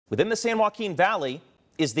Within the San Joaquin Valley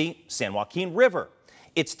is the San Joaquin River.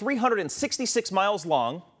 It's 366 miles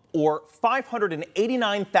long, or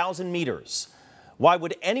 589,000 meters. Why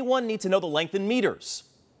would anyone need to know the length in meters?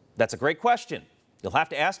 That's a great question. You'll have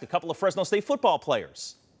to ask a couple of Fresno State football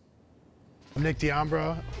players. I'm Nick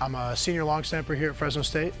D'Ambra. I'm a senior long snapper here at Fresno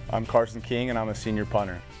State. I'm Carson King, and I'm a senior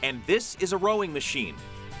punter. And this is a rowing machine.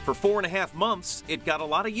 For 4.5 months, it got a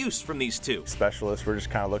lot of use from these two. Specialists, we're just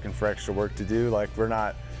kind of looking for extra work to do. Like, we're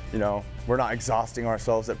not exhausting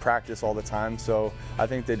ourselves at practice all the time. So I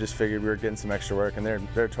think they just figured we were getting some extra work, and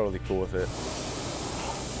they're totally cool with it.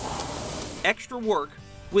 Extra work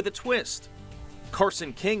with a twist.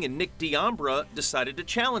 Carson King and Nick D'Ambra decided to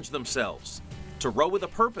challenge themselves, to row with a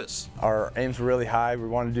purpose. Our aims were really high. We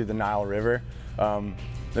wanted to do the Nile River. Then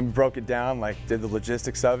we broke it down, did the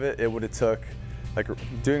logistics of it. It would have took,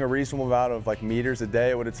 doing a reasonable amount of meters a day,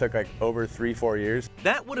 it would have took over 3-4 years.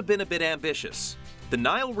 That would have been a bit ambitious. The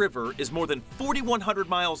Nile River is more than 4,100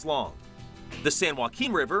 miles long. The San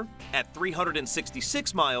Joaquin River, at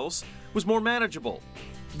 366 miles, was more manageable,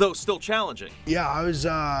 though still challenging. Yeah, I was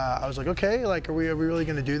like, okay, are we really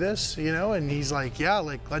gonna do this? And he's like, yeah,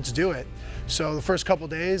 let's do it. So the first couple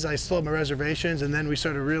days, I still had my reservations, and then we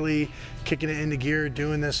started really kicking it into gear,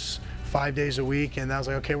 doing this 5 days a week, and I was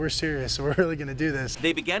like, okay, we're serious, so we're really gonna do this.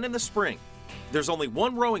 They began in the spring. There's only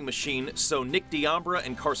one rowing machine, so Nick D'Ambra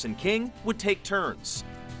and Carson King would take turns,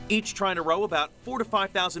 each trying to row about 4,000 to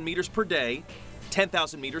 5,000 meters per day,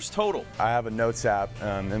 10,000 meters total. I have a notes app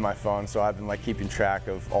in my phone, so I've been keeping track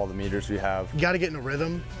of all the meters we have. You gotta get in a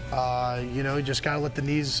rhythm. You just gotta let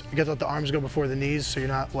you gotta let the arms go before the knees, so you're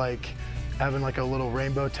not having a little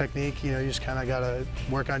rainbow technique. You just kind of gotta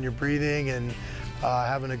work on your breathing and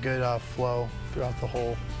having a good flow throughout the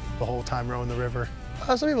whole time rowing the river.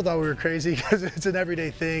 Some people thought we were crazy because it's an everyday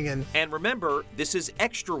thing. And remember, this is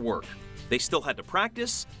extra work. They still had to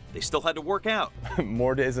practice, they still had to work out.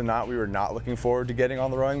 More days than not, we were not looking forward to getting on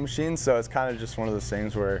the rowing machine, so it's kind of just one of those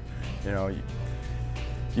things where,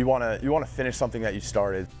 you want to finish something that you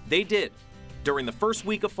started. They did, during the first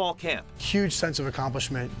week of fall camp. Huge sense of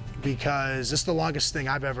accomplishment, because this is the longest thing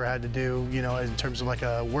I've ever had to do, in terms of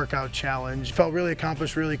a workout challenge. Felt really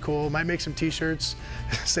accomplished, really cool. Might make some t-shirts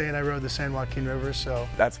saying I rode the San Joaquin River, so.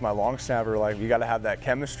 That's my long snapper. You got to have that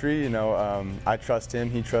chemistry, I trust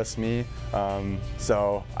him, he trusts me.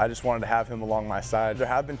 So I just wanted to have him along my side. There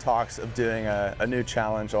have been talks of doing a new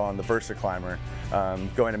challenge on the Versa Climber,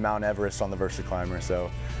 going to Mount Everest on the Versa Climber.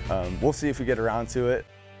 So we'll see if we get around to it.